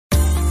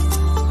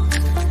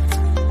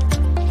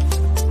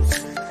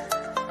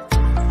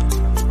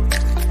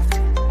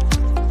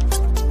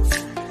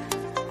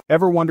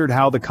Ever wondered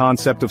how the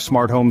concept of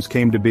smart homes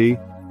came to be?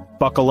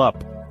 Buckle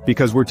up,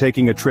 because we're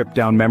taking a trip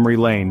down memory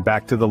lane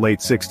back to the late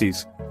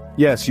 60s.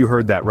 Yes, you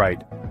heard that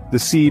right. The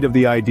seed of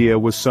the idea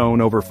was sown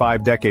over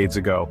 5 decades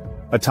ago,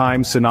 a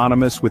time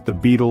synonymous with the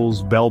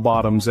Beatles,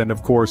 bell-bottoms, and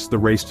of course the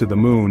race to the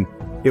moon.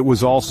 It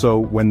was also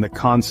when the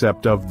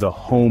concept of the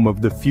home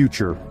of the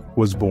future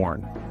was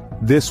born.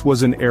 This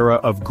was an era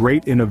of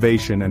great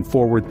innovation and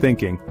forward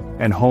thinking,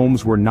 and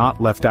homes were not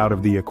left out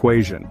of the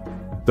equation.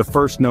 The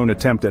first known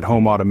attempt at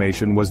home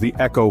automation was the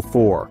Echo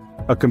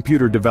 4, a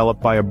computer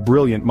developed by a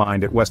brilliant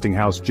mind at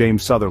Westinghouse,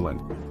 James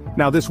Sutherland.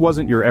 Now this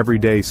wasn't your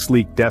everyday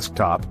sleek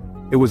desktop,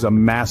 it was a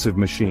massive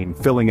machine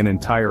filling an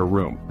entire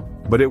room.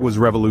 But it was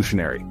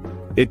revolutionary.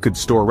 It could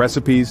store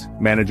recipes,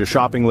 manage a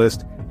shopping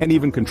list, and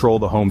even control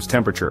the home's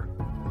temperature.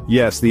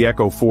 Yes, the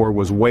Echo 4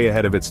 was way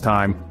ahead of its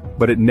time,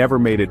 but it never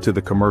made it to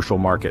the commercial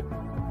market.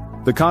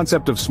 The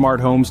concept of smart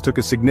homes took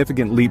a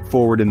significant leap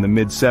forward in the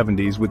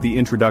mid-70s with the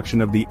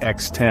introduction of the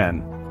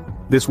X10.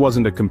 This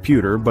wasn't a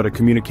computer, but a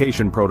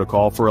communication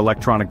protocol for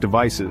electronic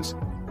devices.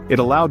 It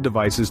allowed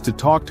devices to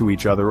talk to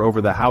each other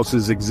over the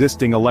house's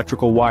existing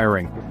electrical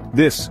wiring.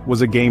 This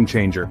was a game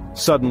changer.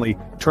 Suddenly,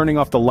 turning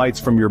off the lights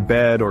from your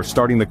bed or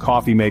starting the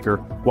coffee maker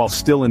while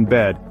still in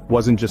bed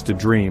wasn't just a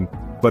dream,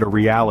 but a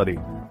reality.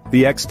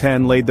 The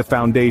X10 laid the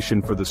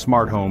foundation for the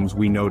smart homes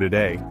we know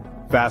today.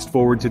 Fast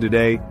forward to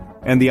today,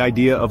 and the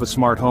idea of a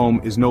smart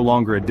home is no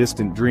longer a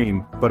distant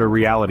dream, but a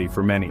reality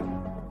for many.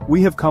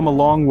 We have come a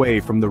long way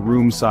from the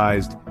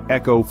room-sized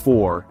Echo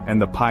 4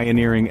 and the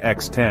pioneering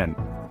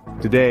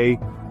X10. Today,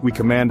 we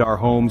command our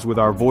homes with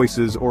our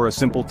voices or a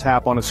simple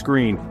tap on a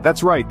screen.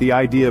 That's right, the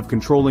idea of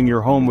controlling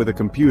your home with a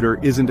computer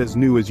isn't as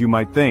new as you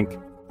might think.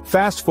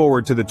 Fast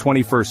forward to the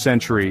 21st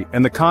century,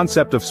 and the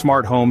concept of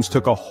smart homes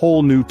took a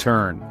whole new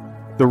turn.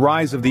 The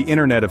rise of the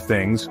Internet of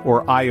Things,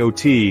 or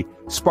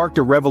IoT, sparked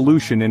a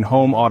revolution in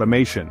home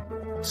automation.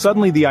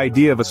 Suddenly the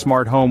idea of a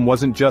smart home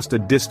wasn't just a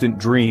distant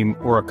dream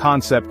or a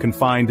concept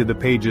confined to the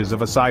pages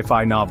of a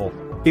sci-fi novel.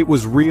 It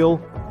was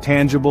real,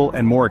 tangible,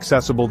 and more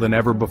accessible than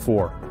ever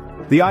before.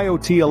 The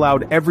IoT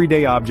allowed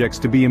everyday objects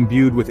to be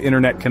imbued with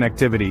internet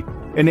connectivity,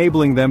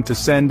 enabling them to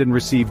send and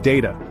receive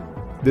data.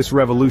 This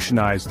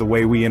revolutionized the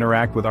way we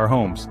interact with our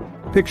homes.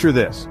 Picture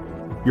this: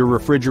 your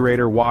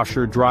refrigerator,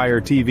 washer,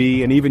 dryer,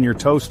 TV, and even your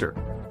toaster,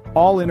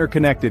 all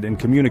interconnected and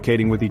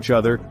communicating with each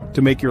other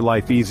to make your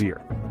life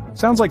easier.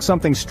 Sounds like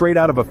something straight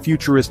out of a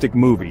futuristic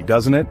movie,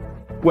 doesn't it?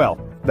 Well,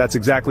 that's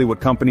exactly what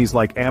companies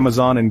like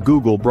Amazon and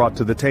Google brought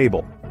to the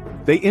table.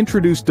 They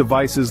introduced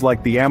devices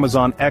like the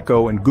Amazon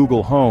Echo and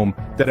Google Home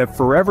that have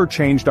forever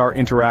changed our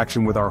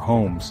interaction with our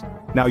homes.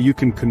 Now you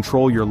can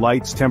control your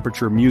lights,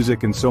 temperature,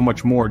 music, and so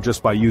much more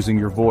just by using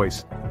your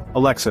voice.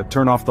 Alexa,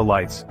 turn off the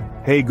lights.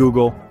 Hey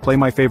Google, play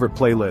my favorite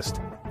playlist.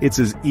 It's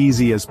as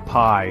easy as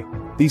pie.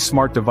 These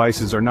smart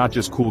devices are not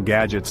just cool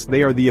gadgets,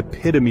 they are the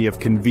epitome of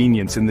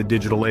convenience in the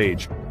digital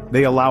age.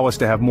 They allow us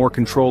to have more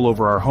control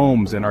over our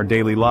homes and our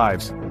daily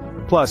lives.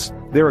 Plus,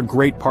 they're a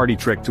great party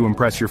trick to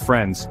impress your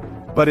friends.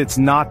 But it's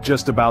not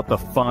just about the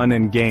fun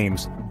and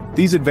games.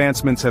 These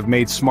advancements have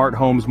made smart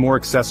homes more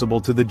accessible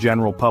to the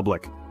general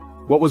public.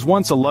 What was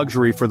once a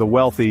luxury for the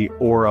wealthy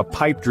or a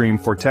pipe dream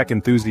for tech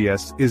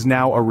enthusiasts is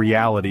now a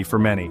reality for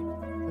many.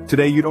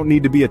 Today you don't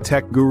need to be a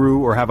tech guru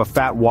or have a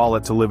fat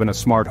wallet to live in a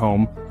smart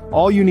home.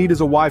 All you need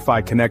is a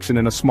Wi-Fi connection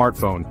and a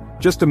smartphone.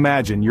 Just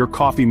imagine your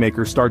coffee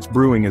maker starts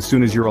brewing as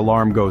soon as your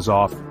alarm goes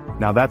off.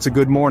 Now that's a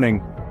good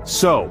morning.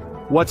 So,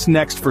 what's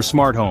next for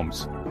smart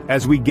homes?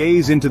 As we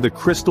gaze into the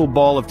crystal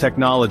ball of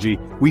technology,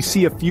 we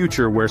see a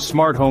future where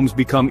smart homes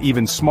become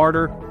even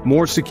smarter,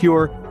 more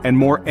secure, and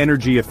more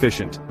energy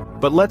efficient.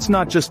 But let's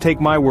not just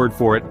take my word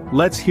for it,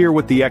 let's hear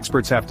what the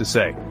experts have to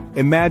say.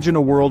 Imagine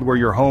a world where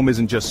your home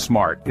isn't just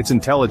smart, it's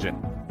intelligent.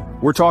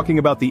 We're talking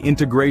about the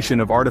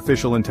integration of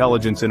artificial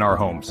intelligence in our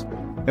homes.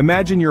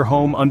 Imagine your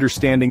home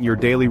understanding your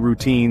daily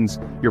routines,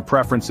 your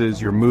preferences,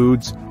 your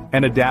moods,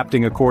 and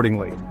adapting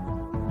accordingly.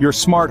 Your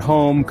smart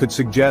home could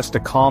suggest a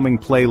calming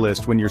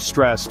playlist when you're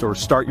stressed or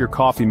start your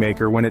coffee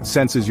maker when it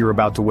senses you're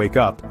about to wake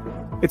up.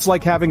 It's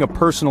like having a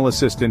personal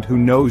assistant who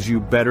knows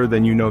you better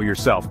than you know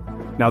yourself.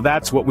 Now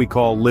that's what we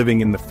call living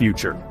in the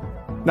future.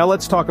 Now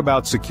let's talk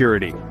about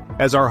security.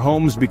 As our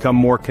homes become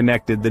more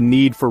connected, the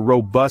need for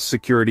robust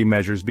security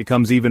measures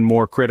becomes even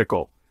more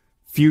critical.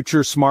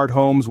 Future smart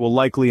homes will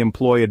likely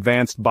employ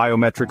advanced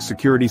biometric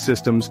security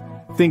systems,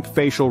 think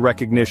facial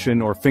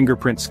recognition or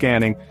fingerprint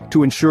scanning,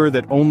 to ensure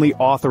that only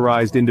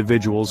authorized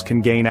individuals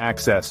can gain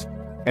access.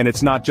 And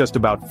it's not just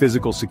about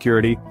physical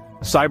security.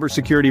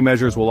 Cybersecurity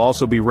measures will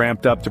also be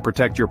ramped up to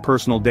protect your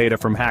personal data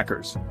from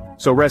hackers.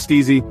 So rest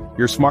easy,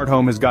 your smart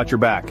home has got your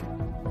back.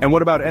 And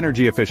what about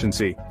energy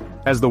efficiency?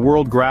 As the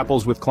world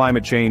grapples with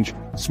climate change,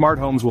 smart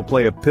homes will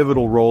play a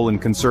pivotal role in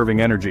conserving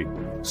energy.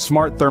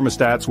 Smart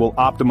thermostats will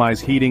optimize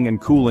heating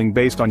and cooling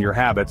based on your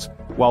habits,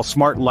 while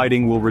smart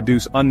lighting will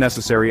reduce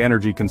unnecessary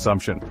energy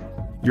consumption.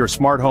 Your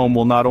smart home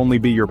will not only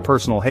be your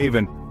personal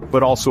haven,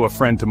 but also a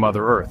friend to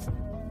Mother Earth.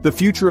 The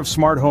future of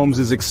smart homes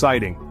is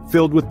exciting,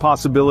 filled with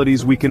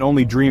possibilities we can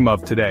only dream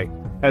of today.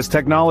 As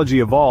technology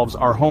evolves,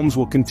 our homes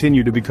will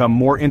continue to become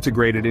more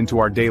integrated into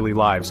our daily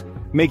lives,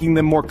 making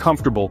them more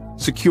comfortable,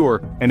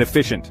 secure, and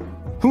efficient.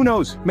 Who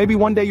knows, maybe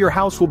one day your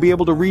house will be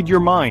able to read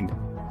your mind.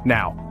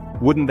 Now,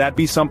 wouldn't that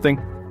be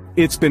something?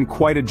 It's been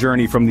quite a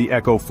journey from the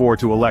Echo 4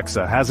 to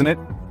Alexa, hasn't it?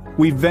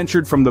 We've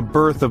ventured from the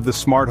birth of the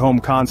smart home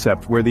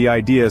concept where the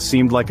idea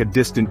seemed like a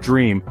distant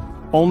dream,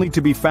 only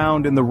to be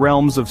found in the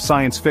realms of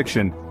science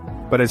fiction.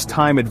 But as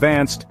time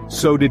advanced,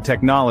 so did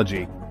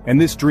technology, and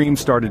this dream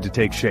started to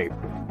take shape.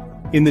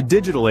 In the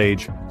digital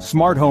age,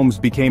 smart homes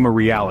became a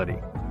reality.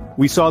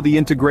 We saw the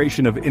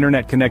integration of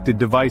internet-connected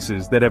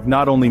devices that have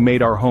not only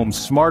made our homes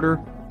smarter,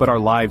 but our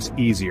lives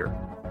easier.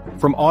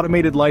 From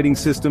automated lighting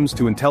systems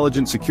to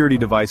intelligent security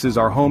devices,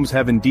 our homes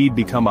have indeed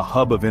become a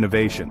hub of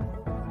innovation.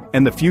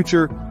 And the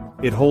future,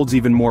 it holds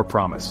even more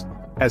promise.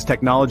 As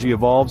technology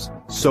evolves,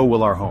 so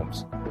will our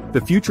homes.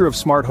 The future of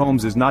smart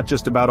homes is not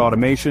just about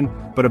automation,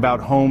 but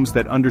about homes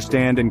that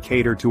understand and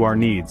cater to our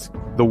needs.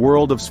 The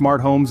world of smart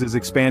homes is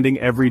expanding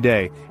every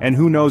day, and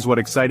who knows what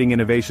exciting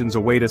innovations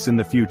await us in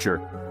the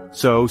future.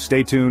 So,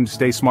 stay tuned,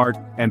 stay smart,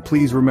 and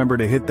please remember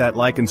to hit that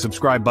like and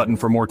subscribe button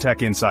for more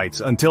tech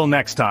insights. Until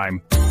next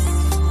time.